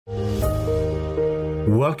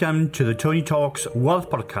Welcome to the Tony Talks Wealth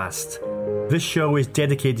Podcast. This show is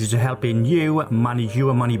dedicated to helping you manage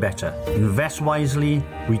your money better, invest wisely,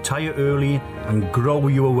 retire early, and grow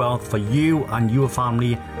your wealth for you and your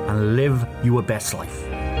family and live your best life.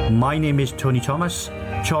 My name is Tony Thomas,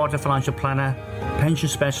 Chartered Financial Planner, Pension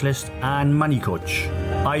Specialist, and Money Coach.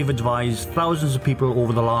 I've advised thousands of people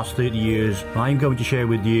over the last 30 years. I'm going to share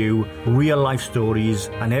with you real life stories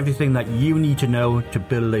and everything that you need to know to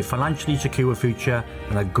build a financially secure future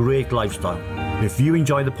and a great lifestyle. If you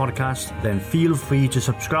enjoy the podcast, then feel free to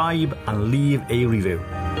subscribe and leave a review.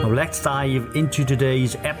 Now let's dive into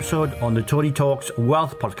today's episode on the Tony Talks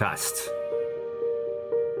Wealth Podcast.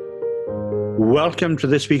 Welcome to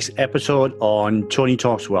this week's episode on Tony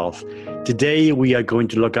Talks Wealth. Today we are going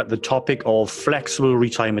to look at the topic of flexible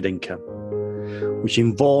retirement income, which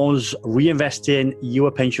involves reinvesting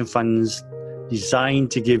your pension funds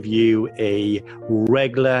designed to give you a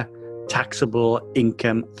regular taxable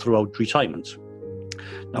income throughout retirement.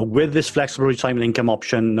 Now, with this flexible retirement income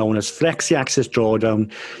option known as Flexi Access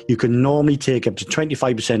Drawdown, you can normally take up to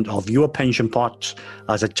 25% of your pension pot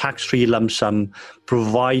as a tax-free lump sum,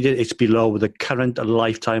 provided it's below the current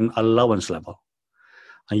lifetime allowance level.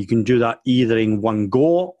 And you can do that either in one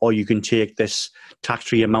go, or you can take this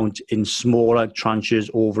tax-free amount in smaller tranches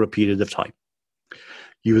over a period of time.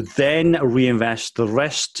 You would then reinvest the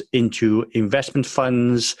rest into investment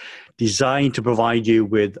funds designed to provide you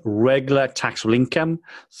with regular taxable income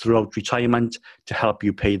throughout retirement to help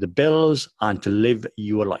you pay the bills and to live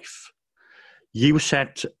your life. You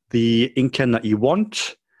set the income that you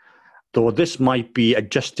want, though this might be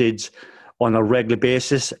adjusted on a regular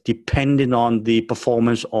basis depending on the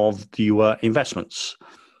performance of your investments.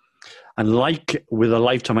 And like with a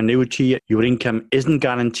lifetime annuity, your income isn't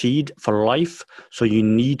guaranteed for life, so you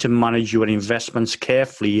need to manage your investments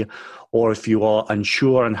carefully, or if you are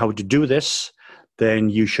unsure on how to do this, then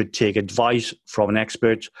you should take advice from an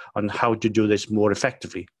expert on how to do this more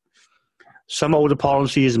effectively. Some older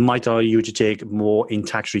policies might allow you to take more in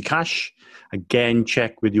tax-free cash. Again,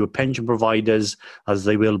 check with your pension providers, as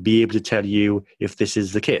they will be able to tell you if this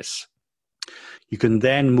is the case. You can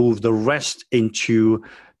then move the rest into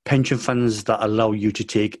pension funds that allow you to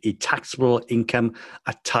take a taxable income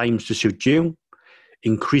at times to suit you.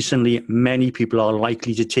 Increasingly, many people are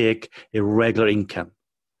likely to take a regular income.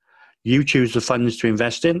 You choose the funds to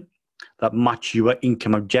invest in that match your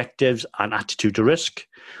income objectives and attitude to risk,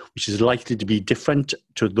 which is likely to be different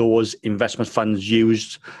to those investment funds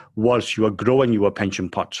used whilst you are growing your pension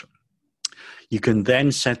pot. You can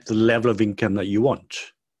then set the level of income that you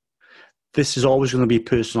want. This is always going to be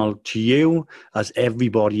personal to you, as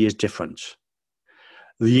everybody is different.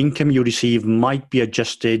 The income you receive might be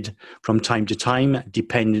adjusted from time to time,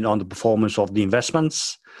 depending on the performance of the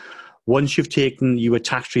investments. Once you've taken your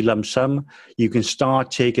tax-free lump sum, you can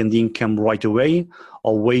start taking the income right away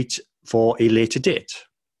or wait for a later date.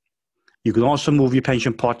 You can also move your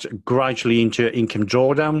pension pot gradually into income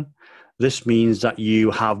drawdown. This means that you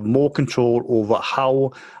have more control over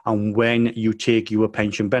how and when you take your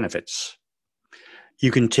pension benefits. You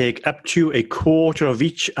can take up to a quarter of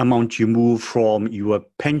each amount you move from your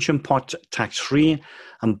pension pot tax-free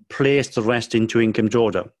and place the rest into income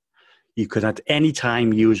drawdown. You can at any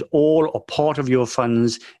time use all or part of your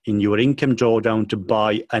funds in your income drawdown to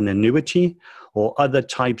buy an annuity or other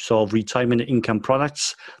types of retirement income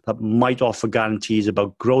products that might offer guarantees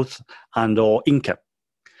about growth and or income.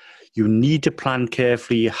 You need to plan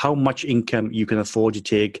carefully how much income you can afford to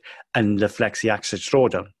take under Flexi Access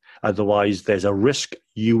Drawdown. Otherwise, there's a risk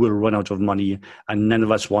you will run out of money, and none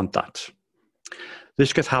of us want that.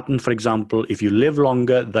 This could happen, for example, if you live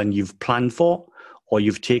longer than you've planned for, or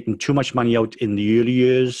you've taken too much money out in the early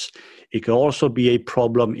years. It could also be a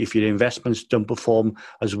problem if your investments don't perform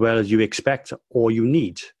as well as you expect or you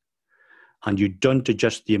need, and you don't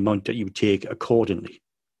adjust the amount that you take accordingly.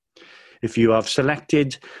 If you have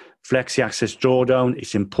selected Flexi Access Drawdown,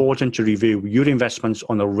 it's important to review your investments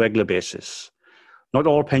on a regular basis. Not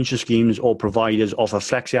all pension schemes or providers offer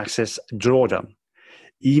Flexi Access Drawdown.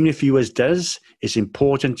 Even if yours does, it's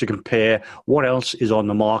important to compare what else is on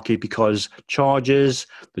the market, because charges,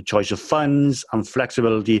 the choice of funds, and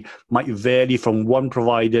flexibility might vary from one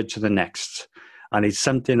provider to the next. And it's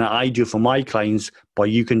something that I do for my clients,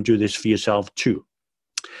 but you can do this for yourself too.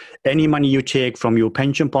 Any money you take from your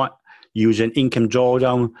pension pot using income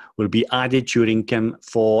drawdown will be added to your income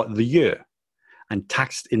for the year and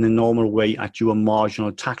taxed in the normal way at your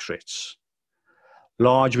marginal tax rates.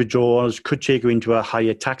 Large withdrawals could take you into a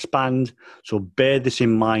higher tax band, so bear this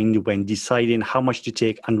in mind when deciding how much to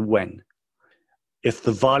take and when. If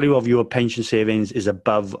the value of your pension savings is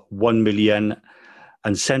above 1 million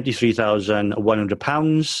and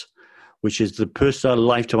 £73,100, which is the personal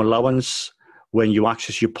lifetime allowance when you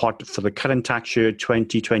access your pot for the current tax year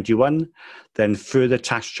 2021, then further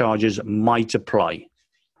tax charges might apply.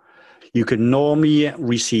 You can normally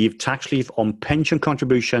receive tax relief on pension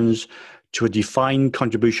contributions to a defined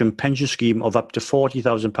contribution pension scheme of up to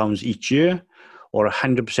 £40,000 each year, or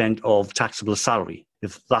 100% of taxable salary,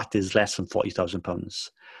 if that is less than £40,000.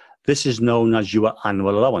 This is known as your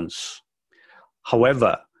annual allowance.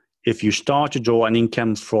 However, if you start to draw an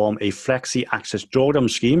income from a Flexi Access Drawdown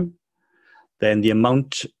scheme, then the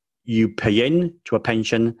amount you pay in to a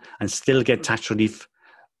pension and still get tax relief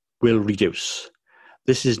will reduce.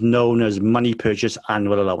 This is known as Money Purchase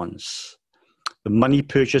Annual Allowance. The Money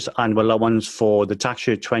Purchase Annual Allowance for the tax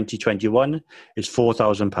year 2021 is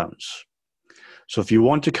 £4,000. So if you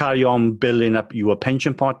want to carry on building up your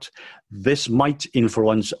pension pot, this might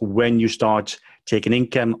influence when you start taking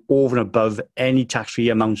income over and above any tax-free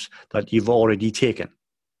amounts that you've already taken.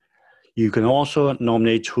 You can also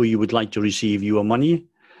nominate who you would like to receive your money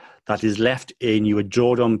that is left in your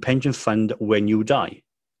drawdown pension fund when you die.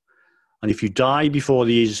 And if you die before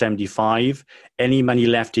the age of 75, any money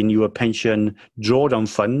left in your pension drawdown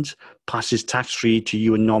fund passes tax-free to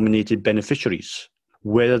your nominated beneficiaries,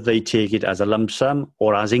 whether they take it as a lump sum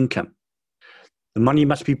or as income. The money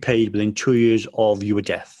must be paid within 2 years of your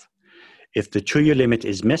death. If the 2-year limit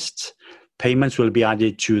is missed, payments will be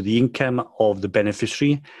added to the income of the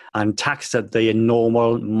beneficiary and taxed at their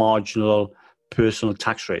normal marginal personal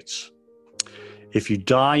tax rates. If you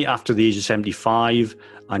die after the age of 75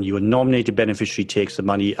 and your nominated beneficiary takes the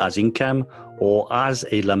money as income or as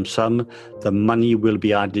a lump sum, the money will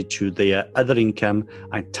be added to their other income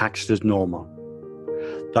and taxed as normal.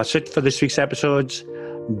 That's it for this week's episode.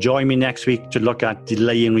 Join me next week to look at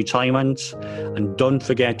delaying retirement, and don't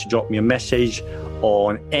forget to drop me a message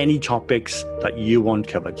on any topics that you want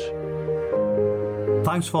covered.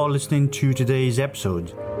 Thanks for listening to today's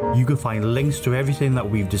episode. You can find links to everything that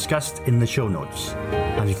we've discussed in the show notes.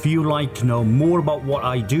 And if you'd like to know more about what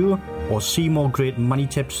I do or see more great money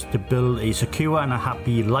tips to build a secure and a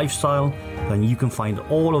happy lifestyle, then you can find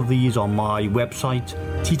all of these on my website,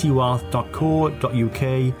 ttwealth.co.uk,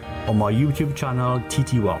 or my YouTube channel,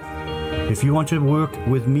 TT Wealth. If you want to work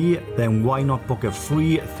with me, then why not book a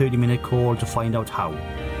free 30-minute call to find out how.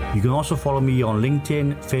 You can also follow me on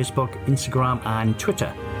LinkedIn, Facebook, Instagram, and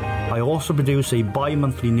Twitter. I also produce a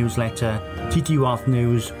bi-monthly newsletter, TT Wealth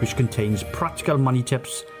News, which contains practical money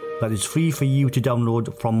tips that is free for you to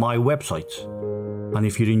download from my website. And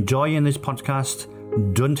if you're enjoying this podcast,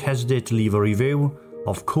 don't hesitate to leave a review.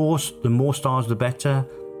 Of course, the more stars the better,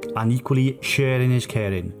 and equally sharing is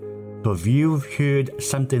caring. So if you've heard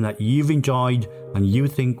something that you've enjoyed and you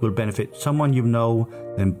think will benefit someone you know,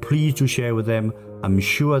 then please do share with them. I'm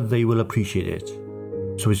sure they will appreciate it.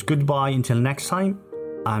 So it's goodbye until next time,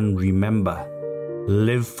 and remember,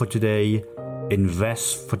 live for today,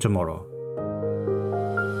 invest for tomorrow.